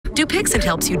Dupixent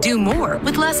helps you do more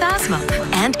with less asthma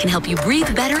and can help you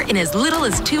breathe better in as little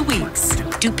as 2 weeks.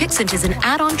 Dupixent is an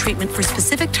add-on treatment for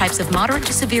specific types of moderate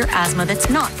to severe asthma that's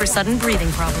not for sudden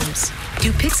breathing problems.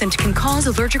 Dupixent can cause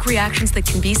allergic reactions that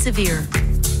can be severe.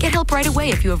 Get help right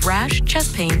away if you have rash,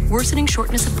 chest pain, worsening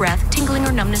shortness of breath, tingling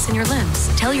or numbness in your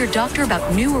limbs. Tell your doctor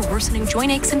about new or worsening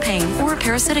joint aches and pain or a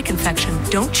parasitic infection.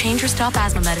 Don't change or stop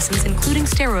asthma medicines, including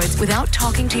steroids, without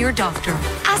talking to your doctor.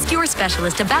 Ask your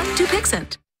specialist about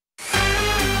Dupixent.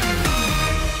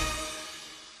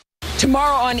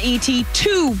 Tomorrow on ET,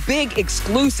 2 big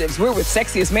exclusives. We're with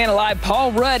Sexiest Man Alive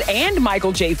Paul Rudd and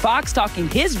Michael J. Fox talking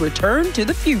his return to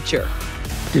the future.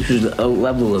 This was a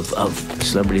level of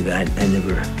celebrity that I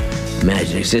never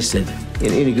imagined existed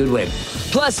in a good way.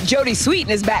 Plus, Jodie Sweetin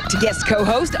is back to guest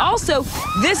co-host. Also,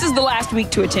 this is the last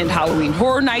week to attend Halloween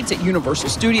Horror Nights at Universal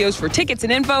Studios. For tickets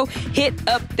and info, hit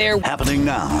up there. Happening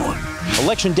now.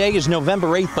 Election day is November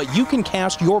 8th, but you can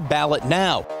cast your ballot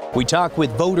now. We talk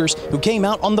with voters who came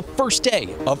out on the first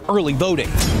day of early voting.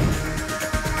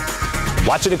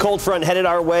 Watching a cold front headed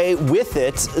our way. With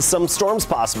it, some storms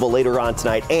possible later on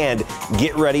tonight, and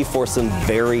get ready for some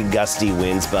very gusty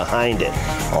winds behind it.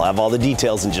 I'll have all the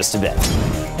details in just a bit.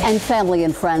 And family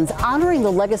and friends honoring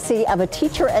the legacy of a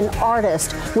teacher and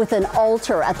artist with an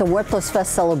altar at the Muertos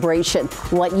Fest celebration.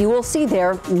 What you will see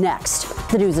there next.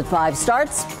 The News at 5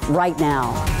 starts right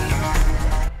now.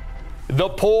 The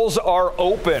polls are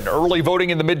open. Early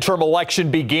voting in the midterm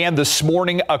election began this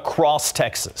morning across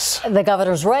Texas. The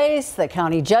governor's race, the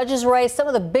county judge's race, some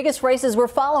of the biggest races we're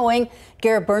following.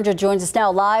 Garrett Berger joins us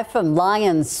now live from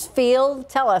Lions Field.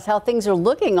 Tell us how things are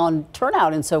looking on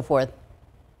turnout and so forth.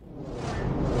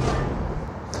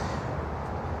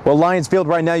 Well, Lions Field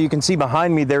right now, you can see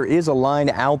behind me there is a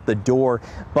line out the door,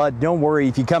 but don't worry,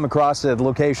 if you come across a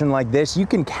location like this, you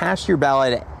can cast your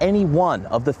ballot at any one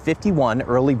of the 51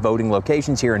 early voting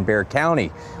locations here in Bexar County,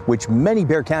 which many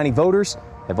Bexar County voters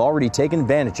have already taken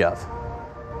advantage of.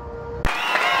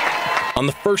 On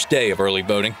the first day of early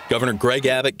voting, Governor Greg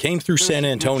Abbott came through San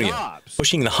Antonio,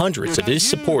 pushing the hundreds of his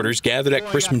supporters gathered at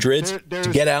Chris Madrid's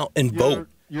to get out and vote,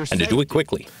 and to do it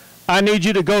quickly. I need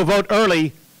you to go vote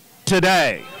early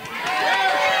today.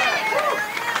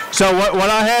 So what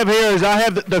I have here is I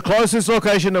have the closest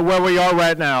location to where we are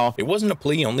right now. It wasn't a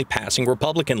plea only passing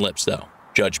Republican lips, though.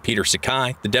 Judge Peter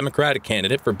Sakai, the Democratic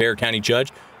candidate for Bexar County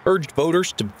Judge, urged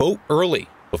voters to vote early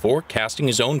before casting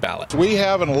his own ballot. We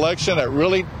have an election that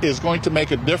really is going to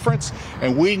make a difference,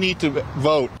 and we need to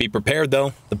vote. Be prepared,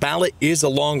 though. The ballot is a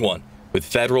long one, with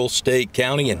federal, state,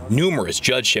 county, and numerous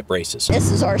judgeship races.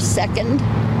 This is our second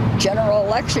general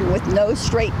election with no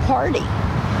straight party.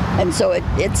 And so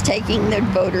it's taking the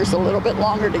voters a little bit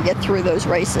longer to get through those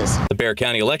races. The Bexar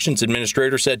County Elections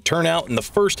Administrator said turnout in the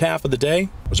first half of the day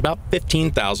was about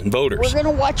 15,000 voters. We're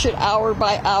going to watch it hour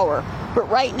by hour, but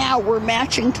right now we're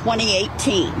matching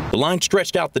 2018. The line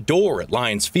stretched out the door at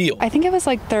Lions Field. I think it was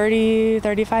like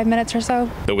 35 minutes or so.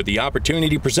 But with the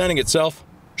opportunity presenting itself,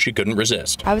 she couldn't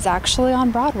resist. I was actually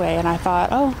on Broadway, and I thought,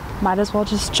 oh, might as well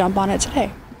just jump on it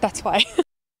today. That's why.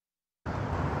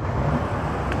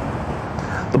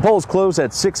 The polls close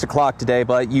at 6 o'clock today,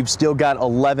 but you've still got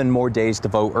 11 more days to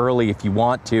vote early if you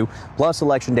want to, plus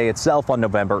Election Day itself on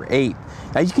November 8th.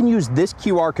 Now, you can use this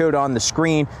QR code on the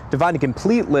screen to find a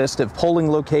complete list of polling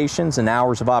locations and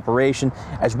hours of operation,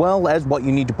 as well as what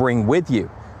you need to bring with you.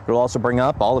 It'll also bring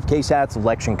up all of KSAT's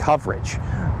election coverage.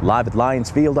 Live at Lions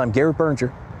Field, I'm Garrett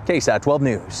Berger, KSAT 12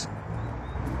 News.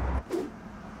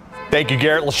 Thank you,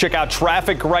 Garrett. Let's check out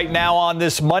traffic right now on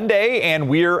this Monday, and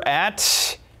we're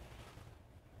at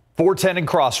 410 and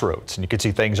Crossroads, and you can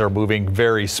see things are moving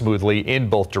very smoothly in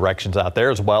both directions out there,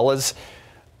 as well as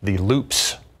the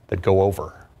loops that go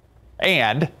over.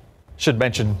 And should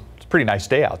mention, it's a pretty nice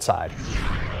day outside.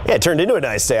 Yeah, it turned into a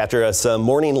nice day after some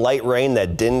morning light rain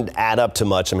that didn't add up to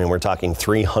much. I mean, we're talking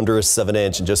 3/100 of an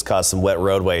inch and just caused some wet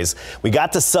roadways. We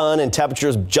got the sun and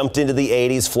temperatures jumped into the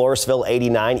 80s. Floresville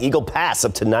 89, Eagle Pass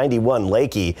up to 91,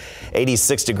 Lakey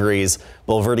 86 degrees,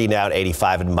 Bulverde down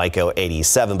 85, and Mico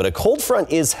 87. But a cold front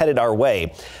is headed our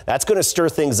way. That's going to stir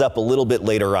things up a little bit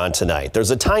later on tonight. There's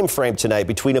a time frame tonight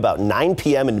between about 9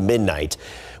 p.m. and midnight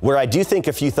where I do think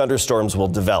a few thunderstorms will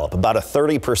develop, about a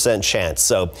 30% chance.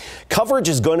 So coverage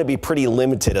is going to be pretty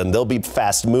limited and they'll be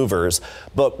fast movers.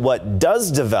 But what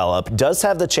does develop does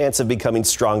have the chance of becoming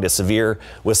strong to severe,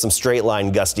 with some straight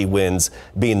line gusty winds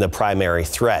being the primary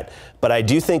threat. But I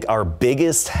do think our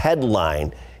biggest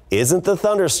headline isn't the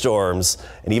thunderstorms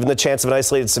and even the chance of an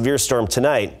isolated severe storm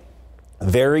tonight.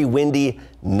 Very windy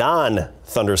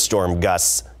non-thunderstorm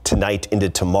gusts tonight into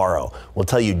tomorrow. We'll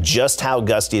tell you just how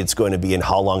gusty it's going to be and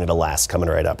how long it'll last coming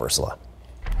right up, Ursula.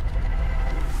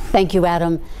 Thank you,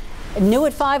 Adam. New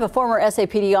at 5, a former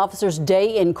SAPD officer's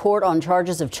day in court on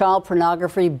charges of child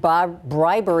pornography,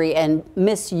 bribery, and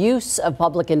misuse of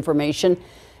public information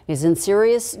is in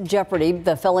serious jeopardy.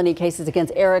 The felony cases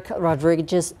against Eric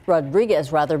Rodriguez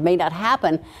may not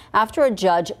happen after a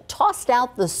judge tossed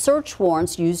out the search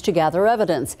warrants used to gather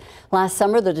evidence. Last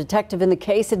summer, the detective in the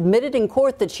case admitted in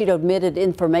court that she'd omitted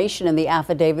information in the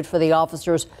affidavit for the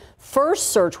officer's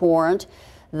first search warrant,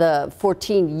 the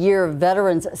 14-year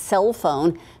veteran's cell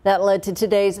phone. That led to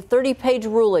today's 30-page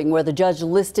ruling where the judge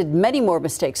listed many more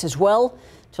mistakes as well.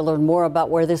 To learn more about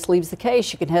where this leaves the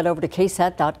case, you can head over to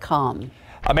KSAT.com.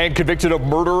 A man convicted of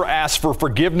murder asked for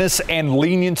forgiveness and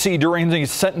leniency during the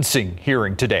sentencing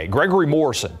hearing today. Gregory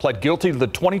Morrison pled guilty to the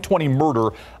 2020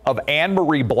 murder of Anne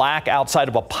Marie Black outside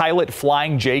of a Pilot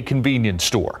Flying J convenience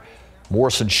store.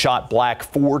 Morrison shot Black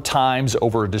 4 times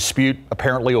over a dispute,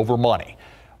 apparently over money.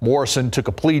 Morrison took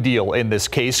a plea deal in this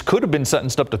case, could have been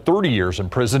sentenced up to 30 years in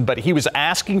prison, but he was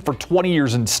asking for 20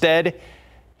 years instead.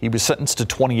 He was sentenced to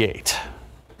 28.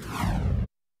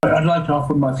 I'd like to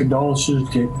offer my condolences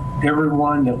to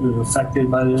everyone that was affected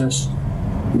by this.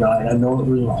 You know, I know it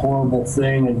was a horrible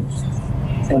thing,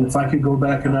 and if I could go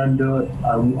back and undo it,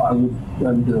 I would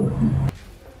undo it.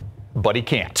 But he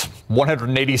can't.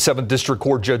 187th District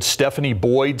Court Judge Stephanie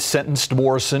Boyd sentenced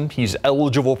Morrison. He's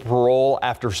eligible for parole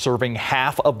after serving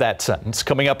half of that sentence.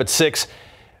 Coming up at 6,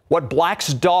 what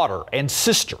Black's daughter and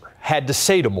sister had to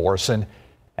say to Morrison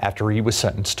after he was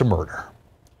sentenced to murder.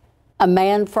 A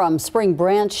man from Spring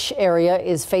Branch area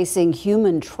is facing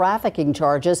human trafficking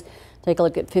charges. Take a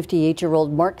look at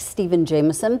 58-year-old Mark Stephen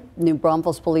Jameson. New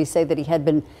Braunfels police say that he had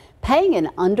been paying an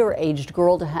underage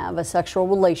girl to have a sexual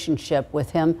relationship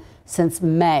with him since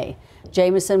May.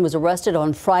 Jameson was arrested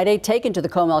on Friday, taken to the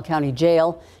Comal County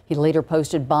Jail. He later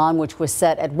posted bond, which was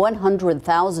set at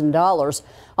 $100,000.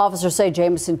 Officers say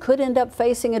Jameson could end up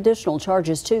facing additional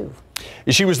charges, too.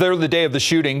 She was there the day of the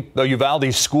shooting. The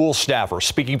Uvalde school staffer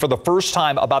speaking for the first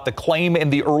time about the claim in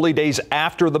the early days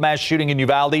after the mass shooting in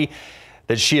Uvalde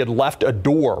that she had left a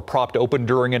door propped open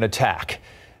during an attack.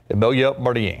 Emilia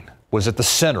Marin was at the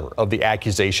center of the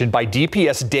accusation by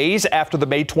DPS days after the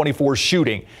May 24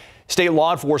 shooting. State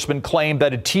law enforcement claimed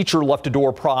that a teacher left a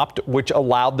door propped, which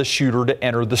allowed the shooter to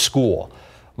enter the school.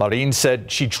 Marin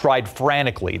said she tried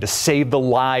frantically to save the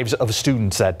lives of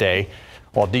students that day.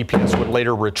 While DPS would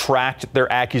later retract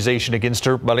their accusation against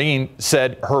her, Marin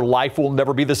said her life will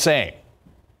never be the same.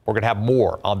 We're going to have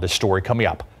more on this story coming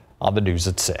up on the news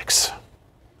at 6.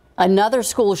 Another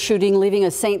school shooting leaving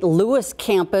a St. Louis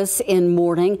campus in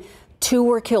mourning. 2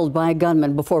 were killed by a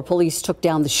gunman before police took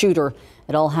down the shooter.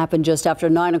 It all happened just after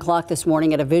 9 o'clock this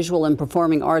morning at a visual and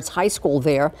performing arts high school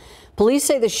there. Police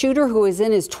say the shooter, who is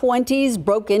in his 20s,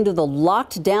 broke into the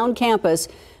locked down campus,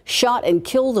 shot and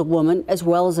killed a woman as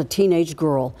well as a teenage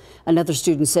girl. Another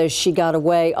student says she got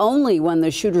away only when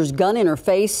the shooter's gun in her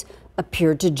face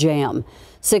appeared to jam.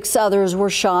 6 others were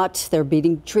shot. They're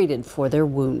being treated for their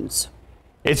wounds.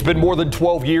 It's been more than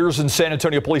 12 years and San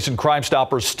Antonio police and Crime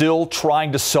Stoppers still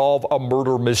trying to solve a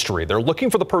murder mystery. They're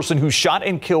looking for the person who shot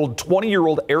and killed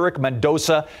 20-year-old Eric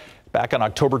Mendoza back on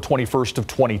October 21st of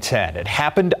 2010. It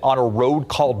happened on a road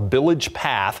called Village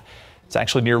Path. It's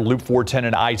actually near Loop 410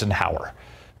 in Eisenhower.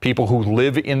 People who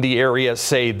live in the area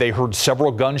say they heard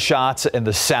several gunshots and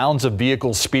the sounds of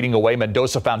vehicles speeding away.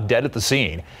 Mendoza found dead at the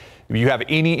scene. If you have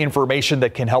any information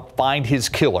that can help find his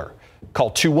killer,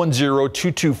 call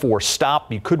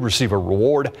 210-224-STOP. You could receive a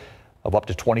reward of up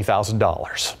to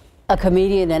 $20,000. A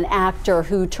comedian and actor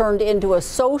who turned into a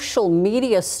social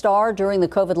media star during the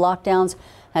COVID lockdowns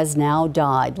has now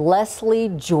died. Leslie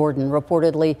Jordan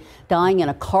reportedly dying in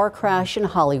a car crash in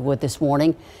Hollywood this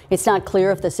morning. It's not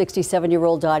clear if the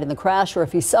 67-year-old died in the crash or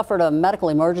if he suffered a medical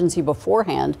emergency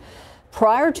beforehand.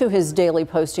 Prior to his daily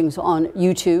postings on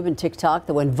YouTube and TikTok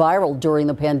that went viral during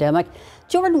the pandemic,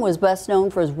 Jordan was best known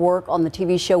for his work on the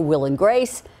TV show Will and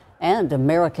Grace and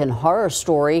American Horror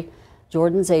Story.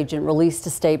 Jordan's agent released a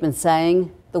statement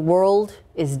saying the world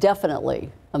is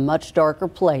definitely a much darker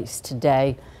place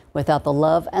today without the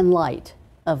love and light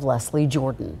of Leslie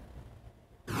Jordan.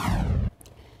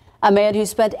 A man who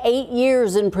spent 8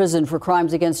 years in prison for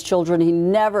crimes against children he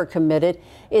never committed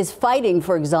is fighting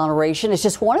for exoneration. It's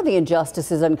just one of the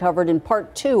injustices uncovered in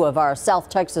part 2 of our South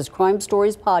Texas Crime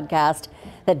Stories podcast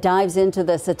that dives into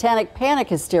the satanic panic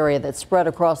hysteria that spread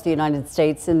across the United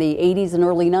States in the 80s and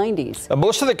early 90s.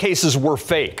 Most of the cases were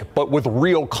fake, but with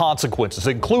real consequences,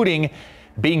 including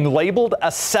being labeled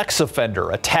a sex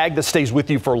offender, a tag that stays with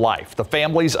you for life. The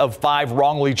families of 5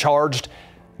 wrongly charged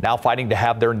now fighting to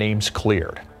have their names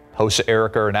cleared. Hosts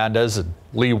Erica Hernandez and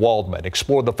Lee Waldman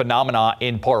explored the phenomena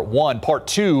in part 1. Part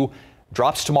 2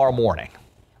 drops tomorrow morning.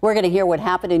 We're going to hear what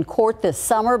happened in court this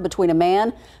summer between a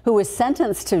man who was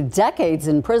sentenced to decades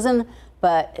in prison,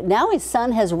 but now his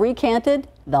son has recanted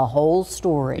the whole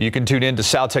story. You can tune in to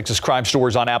South Texas Crime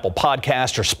Stories on Apple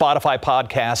Podcast or Spotify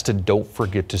Podcast, and don't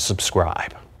forget to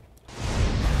subscribe.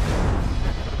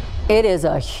 It is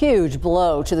a huge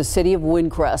blow to the city of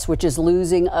Windcrest, which is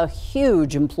losing a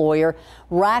huge employer.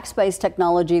 Rackspace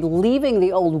Technology leaving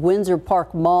the old Windsor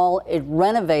Park Mall it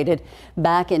renovated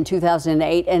back in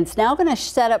 2008, and it's now going to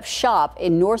set up shop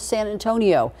in North San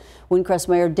Antonio. Windcrest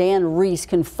Mayor Dan Reese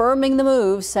confirming the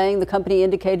move, saying the company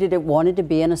indicated it wanted to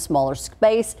be in a smaller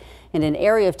space in an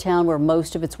area of town where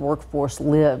most of its workforce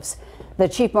lives. The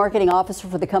chief marketing officer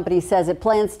for the company says it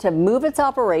plans to move its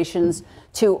operations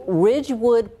to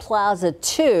Ridgewood Plaza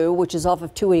 2, which is off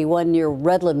of 281 near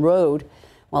Redland Road.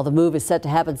 While the move is set to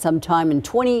happen sometime in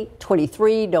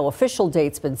 2023, no official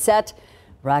date's been set.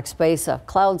 Rackspace, a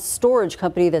cloud storage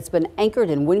company that's been anchored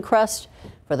in Windcrest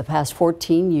for the past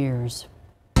 14 years.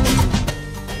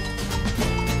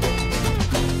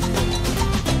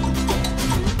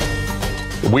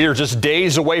 We are just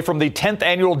days away from the 10th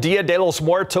annual Dia de los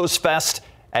Muertos Fest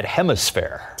at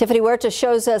Hemisphere. Tiffany Huerta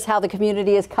shows us how the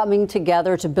community is coming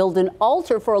together to build an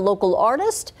altar for a local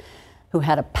artist who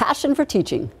had a passion for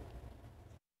teaching.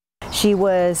 She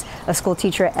was a school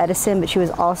teacher at Edison, but she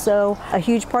was also a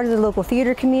huge part of the local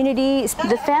theater community.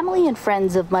 The family and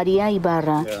friends of Maria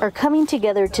Ibarra are coming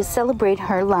together to celebrate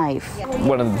her life.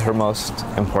 One of her most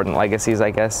important legacies,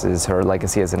 I guess, is her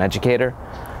legacy as an educator.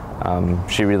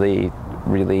 She really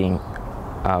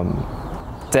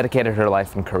dedicated her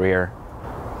life and career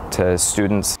to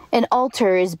students. An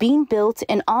altar is being built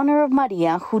in honor of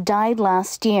Maria, who died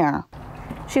last year.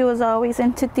 She was always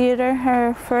into theater.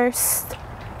 Her first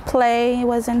play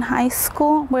was in high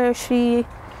school, where she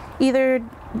either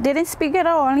didn't speak at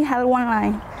all or only had one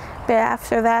line. But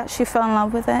after that, she fell in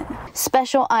love with it.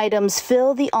 Special items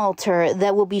fill the altar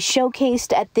that will be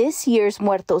showcased at this year's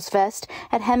Muertos Fest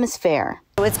at Hemisphere.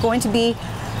 It's going to be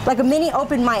like a mini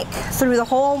open mic through the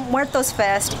whole Muertos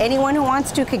Fest. Anyone who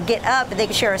wants to could get up, they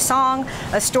could share a song,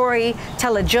 a story,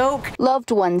 tell a joke. Loved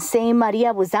ones say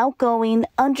Maria was outgoing,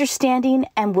 understanding,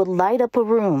 and would light up a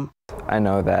room. I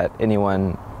know that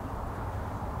anyone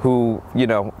who,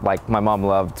 like my mom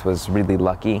loved was really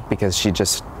lucky because she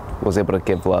just was able to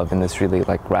give love in this really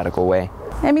radical way.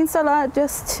 It means a lot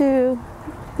just to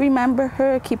remember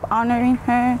her, keep honoring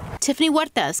her. Tiffany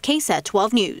Huertas, KSAT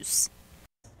 12 News.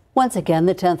 Once again,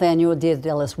 the 10th annual Dia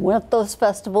de los Muertos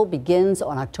Festival begins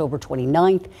on October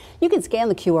 29th. You can scan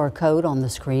the QR code on the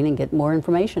screen and get more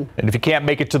information. And if you can't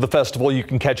make it to the festival, you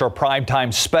can catch our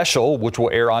primetime special, which will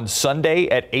air on Sunday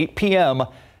at 8 p.m.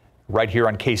 right here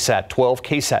on KSAT 12,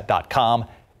 KSAT.com,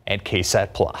 and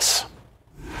KSAT Plus.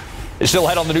 Still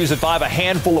ahead on the news at 5, a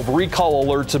handful of recall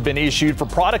alerts have been issued for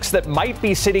products that might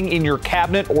be sitting in your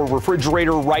cabinet or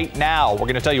refrigerator right now. We're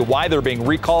going to tell you why they're being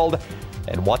recalled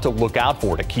and what to look out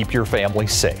for to keep your family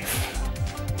safe.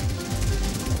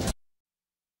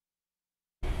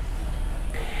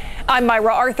 I'm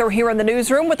Myra Arthur here in the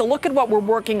newsroom with a look at what we're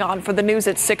working on for the news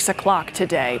at 6 o'clock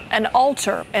today. An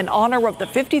altar in honor of the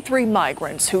 53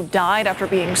 migrants who died after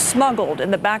being smuggled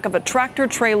in the back of a tractor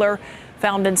trailer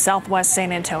found in southwest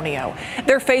San Antonio.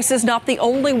 Their faces not the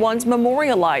only ones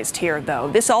memorialized here,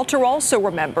 though. This altar also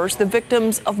remembers the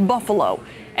victims of Buffalo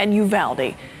and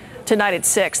Uvalde. Tonight at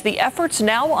 6, the effort's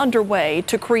now underway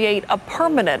to create a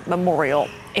permanent memorial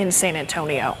in San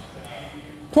Antonio.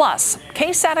 Plus,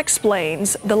 KSAT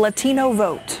explains the Latino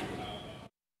vote.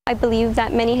 I believe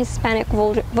that many Hispanic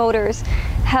voters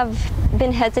have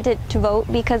been hesitant to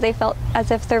vote because they felt as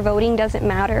if their voting doesn't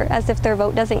matter, as if their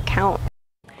vote doesn't count.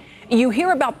 You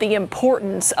hear about the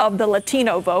importance of the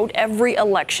Latino vote every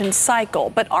election cycle,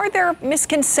 but are there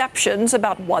misconceptions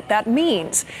about what that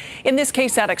means? In this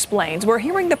KSAT explains, we're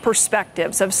hearing the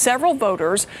perspectives of several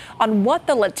voters on what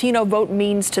the Latino vote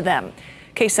means to them.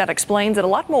 KSAT explains and a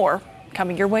lot more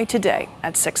coming your way today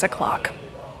at 6 o'clock.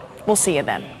 We'll see you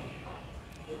then.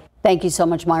 Thank you so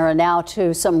much, Myra. Now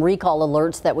to some recall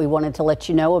alerts that we wanted to let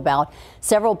you know about.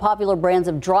 Several popular brands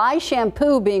of dry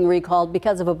shampoo being recalled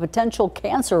because of a potential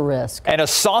cancer risk. And a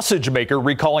sausage maker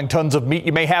recalling tons of meat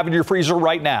you may have in your freezer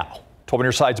right now. 12 on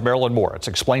your side's Marilyn Moritz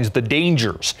explains the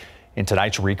dangers in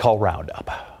tonight's recall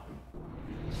roundup.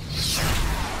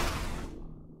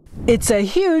 It's a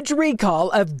huge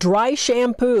recall of dry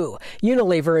shampoo.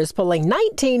 Unilever is pulling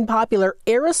 19 popular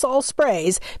aerosol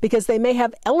sprays because they may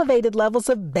have elevated levels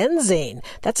of benzene.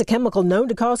 That's a chemical known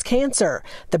to cause cancer.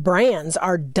 The brands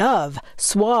are Dove,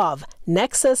 Suave,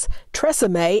 Nexus,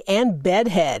 Tresemme, and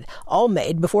Bedhead, all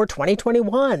made before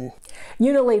 2021.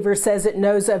 Unilever says it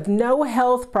knows of no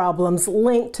health problems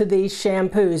linked to these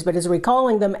shampoos, but is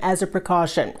recalling them as a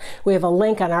precaution. We have a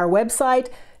link on our website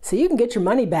so you can get your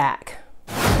money back.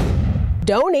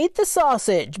 Don't eat the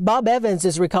sausage. Bob Evans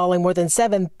is recalling more than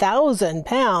 7,000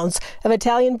 pounds of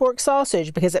Italian pork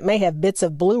sausage because it may have bits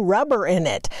of blue rubber in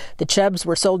it. The chubs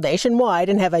were sold nationwide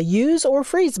and have a use or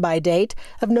freeze by date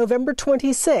of November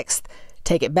 26th.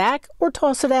 Take it back or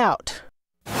toss it out.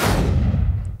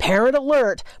 Parent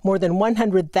alert! More than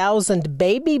 100,000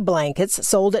 baby blankets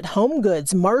sold at Home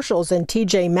Goods, Marshalls, and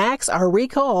TJ Maxx are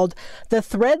recalled. The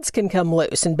threads can come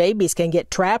loose and babies can get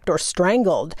trapped or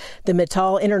strangled. The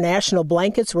Mittal International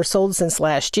blankets were sold since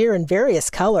last year in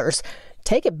various colors.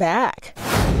 Take it back.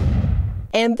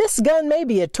 And this gun may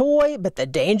be a toy, but the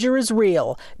danger is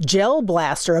real. Gel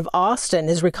Blaster of Austin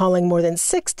is recalling more than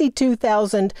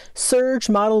 62,000 Surge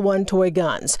Model 1 toy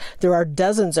guns. There are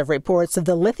dozens of reports of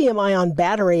the lithium-ion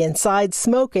battery inside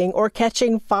smoking or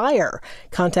catching fire.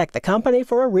 Contact the company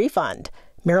for a refund.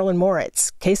 Marilyn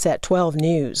Moritz, KSAT 12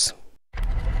 News.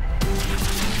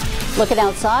 Looking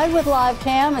outside with live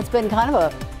cam, it's been kind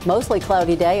of a mostly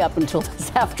cloudy day up until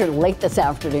late this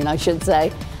afternoon, I should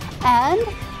say. And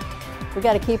we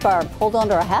got to hold on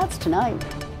to our hats tonight.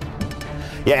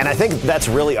 Yeah, and I think that's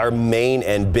really our main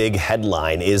and big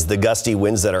headline is the gusty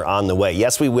winds that are on the way.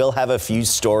 Yes, we will have a few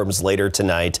storms later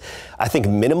tonight. I think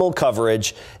minimal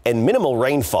coverage and minimal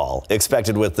rainfall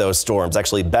expected with those storms.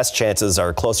 Actually, best chances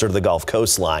are closer to the Gulf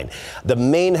coastline. The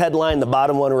main headline, the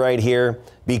bottom one right here,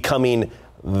 becoming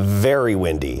very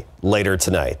windy later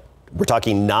tonight. We're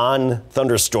talking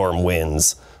non-thunderstorm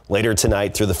winds later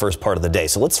tonight through the first part of the day.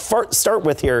 So let's start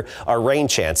with here our rain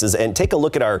chances and take a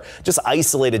look at our just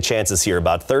isolated chances here.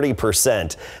 About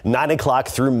 30%, 9 o'clock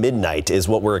through midnight is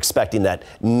what we're expecting, that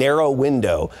narrow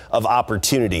window of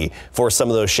opportunity for some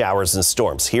of those showers and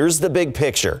storms. Here's the big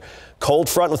picture. Cold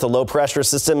front with a low pressure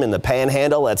system in the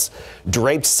panhandle that's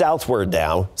draped southward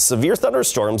now. Severe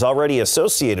thunderstorms already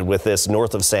associated with this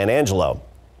north of San Angelo.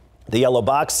 The yellow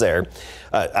box there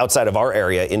outside of our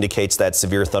area indicates that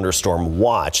severe thunderstorm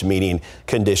watch, meaning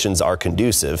conditions are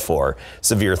conducive for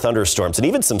severe thunderstorms, and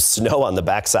even some snow on the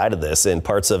backside of this in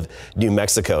parts of New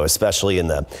Mexico, especially in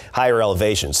the higher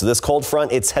elevations. So this cold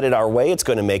front, it's headed our way. It's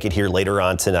going to make it here later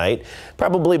on tonight,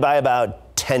 probably by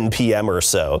about 10 p.m. or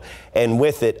so, and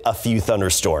with it, a few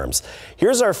thunderstorms.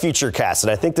 Here's our future cast,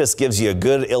 and I think this gives you a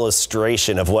good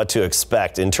illustration of what to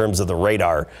expect in terms of the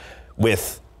radar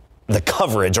with the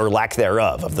coverage or lack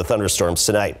thereof of the thunderstorms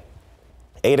tonight.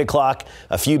 8 o'clock,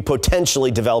 a few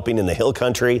potentially developing in the hill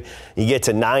country. You get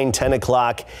to 9, 10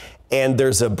 o'clock, and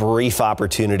there's a brief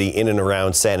opportunity in and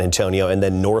around San Antonio and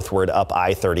then northward up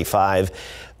I-35.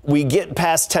 We get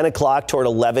past 10 o'clock toward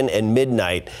 11 and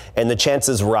midnight, and the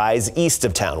chances rise east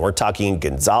of town. We're talking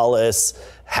Gonzales,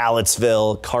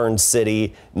 Hallettsville, Karnes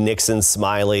City, Nixon,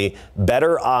 Smiley.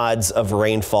 Better odds of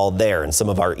rainfall there in some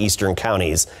of our eastern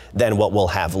counties than what we'll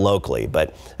have locally.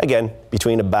 But again,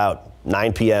 between about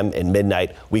 9 p.m. and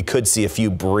midnight, we could see a few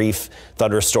brief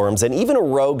thunderstorms and even a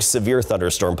rogue severe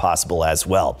thunderstorm possible as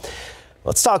well.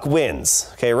 Let's talk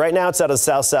winds. Okay, right now it's out of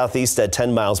south-southeast at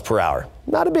 10 miles per hour.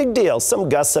 Not a big deal. Some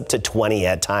gusts up to 20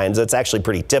 at times. That's actually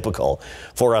pretty typical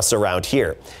for us around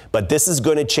here. But this is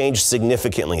going to change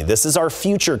significantly. This is our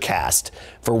future cast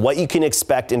for what you can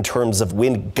expect in terms of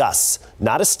wind gusts.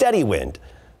 Not a steady wind,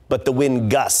 but the wind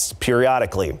gusts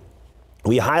periodically.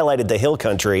 We highlighted the hill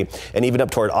country and even up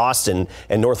toward Austin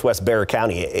and northwest Bexar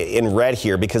County in red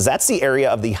here because that's the area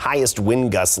of the highest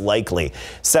wind gusts likely.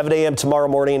 7 a.m. tomorrow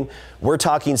morning, we're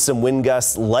talking some wind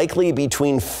gusts likely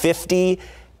between 50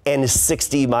 and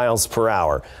 60 miles per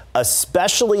hour,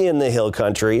 especially in the hill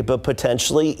country, but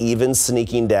potentially even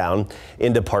sneaking down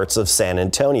into parts of San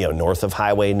Antonio, north of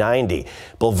Highway 90.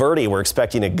 Bulverde, we're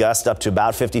expecting a gust up to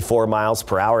about 54 miles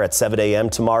per hour at 7 a.m.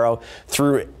 tomorrow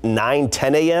through 9,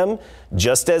 10 a.m.,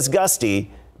 just as gusty.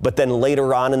 But then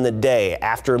later on in the day,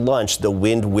 after lunch, the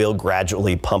wind will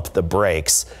gradually pump the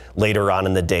brakes later on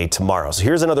in the day tomorrow. So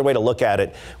here's another way to look at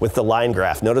it with the line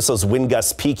graph. Notice those wind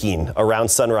gusts peaking around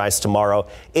sunrise tomorrow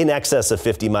in excess of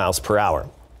 50 miles per hour.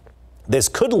 This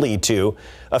could lead to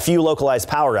a few localized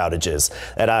power outages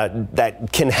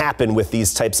that can happen with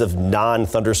these types of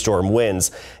non-thunderstorm winds.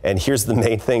 And here's the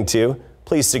main thing too.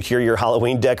 Please secure your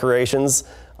Halloween decorations.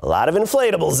 A lot of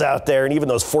inflatables out there, and even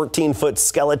those 14-foot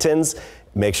skeletons,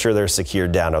 make sure they're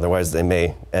secured down. Otherwise, they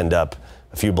may end up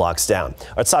a few blocks down.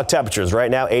 Let's talk temperatures.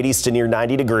 Right now, 80s to near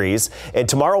 90 degrees. And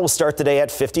tomorrow we'll start the day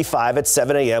at 55 at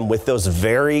 7 a.m. with those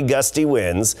very gusty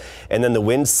winds. And then the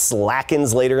wind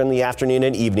slackens later in the afternoon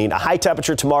and evening. A high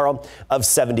temperature tomorrow of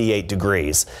 78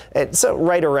 degrees. And so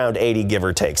right around 80, give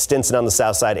or take. Stinson on the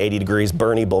south side, 80 degrees.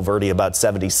 Bernie, Bulverde, about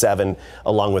 77,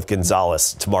 along with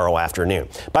Gonzales tomorrow afternoon.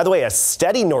 By the way, a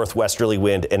steady northwesterly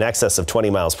wind in excess of 20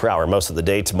 miles per hour most of the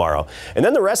day tomorrow. And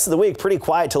then the rest of the week, pretty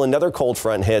quiet till another cold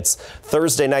front hits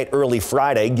Thursday night, early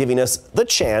Friday, giving us the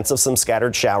chance of some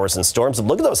scattered showers and storms. And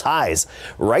look at those highs,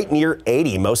 right near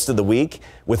 80 most of the week,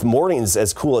 with mornings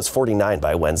as cool as 49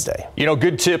 by Wednesday. You know,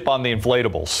 good tip on the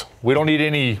inflatables. We don't need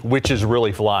any witches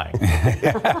really flying.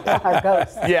 Or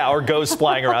ghosts. Yeah, or ghosts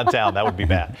flying around town. That would be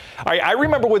bad. All right, I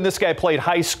remember when this guy played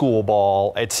high school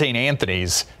ball at St.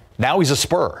 Anthony's. Now he's a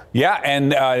Spur. Yeah,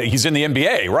 and he's in the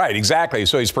NBA, right, exactly.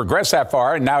 So he's progressed that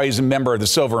far, and now he's a member of the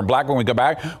Silver and Black. When we go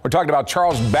back, we're talking about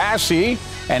Charles Bassey,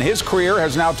 and his career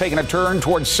has now taken a turn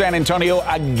towards San Antonio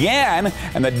again,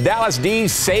 and the Dallas D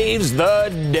saves the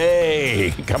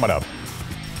day. Coming up.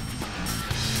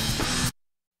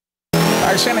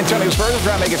 Our San Antonio Spurs are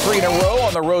trying to make it 3 in a row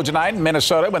on the road tonight in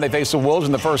Minnesota when they face the Wolves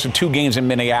in the first of 2 games in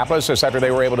Minneapolis. That's after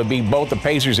they were able to beat both the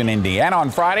Pacers in Indiana on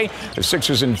Friday, the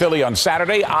Sixers in Philly on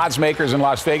Saturday. Odds makers in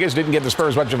Las Vegas didn't give the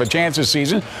Spurs much of a chance this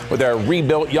season with their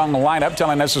rebuilt young lineup,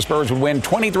 telling us the Spurs would win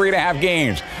 23.5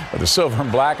 games. But the Silver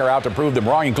and Black are out to prove them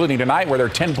wrong, including tonight where they're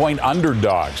 10-point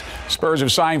underdogs. Spurs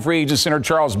have signed free agent center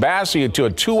Charles Bassey to a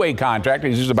 2-way contract.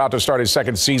 He's about to start his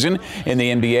second season in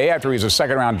the NBA after he's a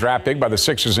second-round draft pick by the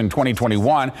Sixers in 2021.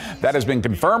 That has been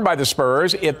confirmed by the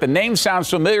Spurs. If the name sounds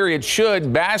familiar, it should.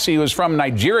 Bassey, who is from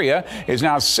Nigeria, is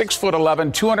now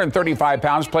 6'11", 235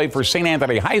 pounds, played for St.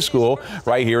 Anthony High School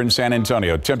right here in San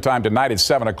Antonio. Tip time tonight at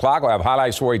 7 o'clock. We'll have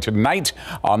highlights for you tonight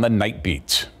on the Night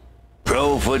Beat.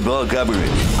 Pro football coverage,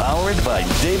 powered by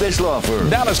Davis Law Firm.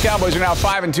 Dallas Cowboys are now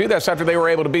 5-2. That's after they were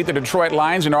able to beat the Detroit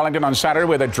Lions in Arlington on Saturday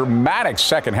with a dramatic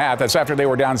second half. That's after they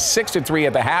were down 6-3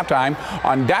 at the halftime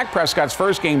on Dak Prescott's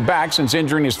first game back since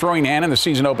injuring his throwing hand in the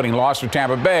season-opening loss to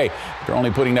Tampa Bay. They're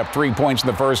only putting up 3 points in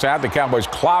the first half. The Cowboys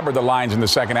clobbered the Lions in the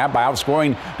second half by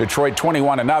outscoring Detroit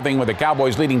 21-0, with the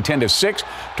Cowboys leading 10-6.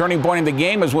 Turning point in the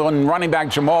game is when running back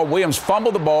Jamal Williams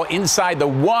fumbled the ball inside the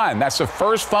 1. That's the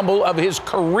first fumble of his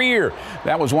career.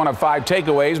 That was one of 5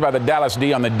 takeaways by the Dallas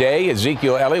D on the day.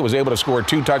 Ezekiel Elliott was able to score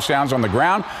 2 touchdowns on the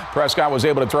ground. Prescott was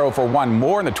able to throw for 1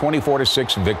 more in the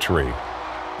 24-6 victory.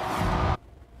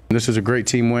 This is a great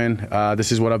team win.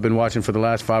 This is what I've been watching for the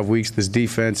last 5 weeks, this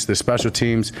defense, the special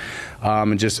teams,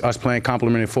 and just us playing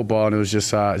complementary football. And it was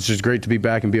just it's just great to be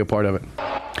back and be a part of it.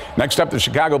 Next up, the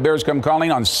Chicago Bears come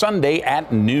calling on Sunday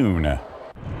at noon.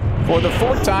 For the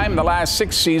 4th time in the last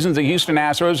 6 seasons, the Houston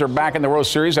Astros are back in the World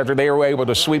Series after they were able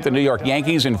to sweep the New York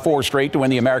Yankees in 4 straight to win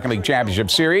the American League Championship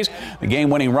Series. The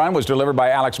game-winning run was delivered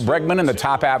by Alex Bregman in the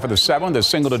top half of the 7th, the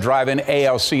single to drive in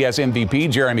ALCS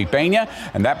MVP Jeremy Pena,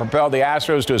 and that propelled the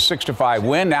Astros to a 6-5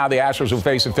 win. Now the Astros will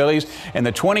face the Phillies in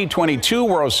the 2022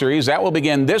 World Series. That will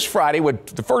begin this Friday with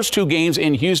the first 2 games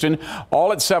in Houston,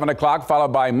 all at 7 o'clock,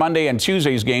 followed by Monday and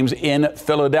Tuesday's games in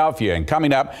Philadelphia. And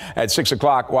coming up at 6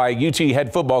 o'clock, why UT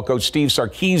head football coach Steve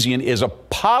Sarkisian is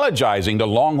apologizing to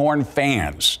Longhorn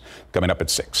fans. Coming up at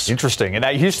 6. Interesting. And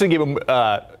that Houston gave him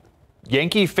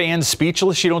Yankee fans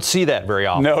speechless. You don't see that very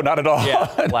often. No, not at all. Yeah,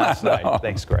 last night.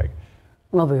 Thanks, Greg.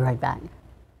 We'll be right back.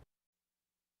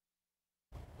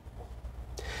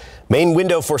 Main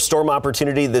window for storm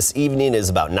opportunity this evening is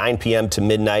about 9 p.m. to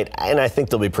midnight, and I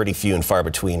think they'll be pretty few and far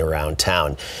between around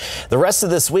town. The rest of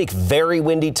this week, very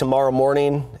windy tomorrow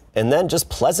morning, and then just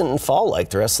pleasant and fall-like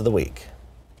the rest of the week.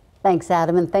 Thanks,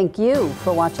 Adam, and thank you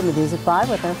for watching the News at 5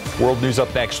 with us. World News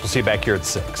up next. We'll see you back here at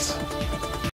 6.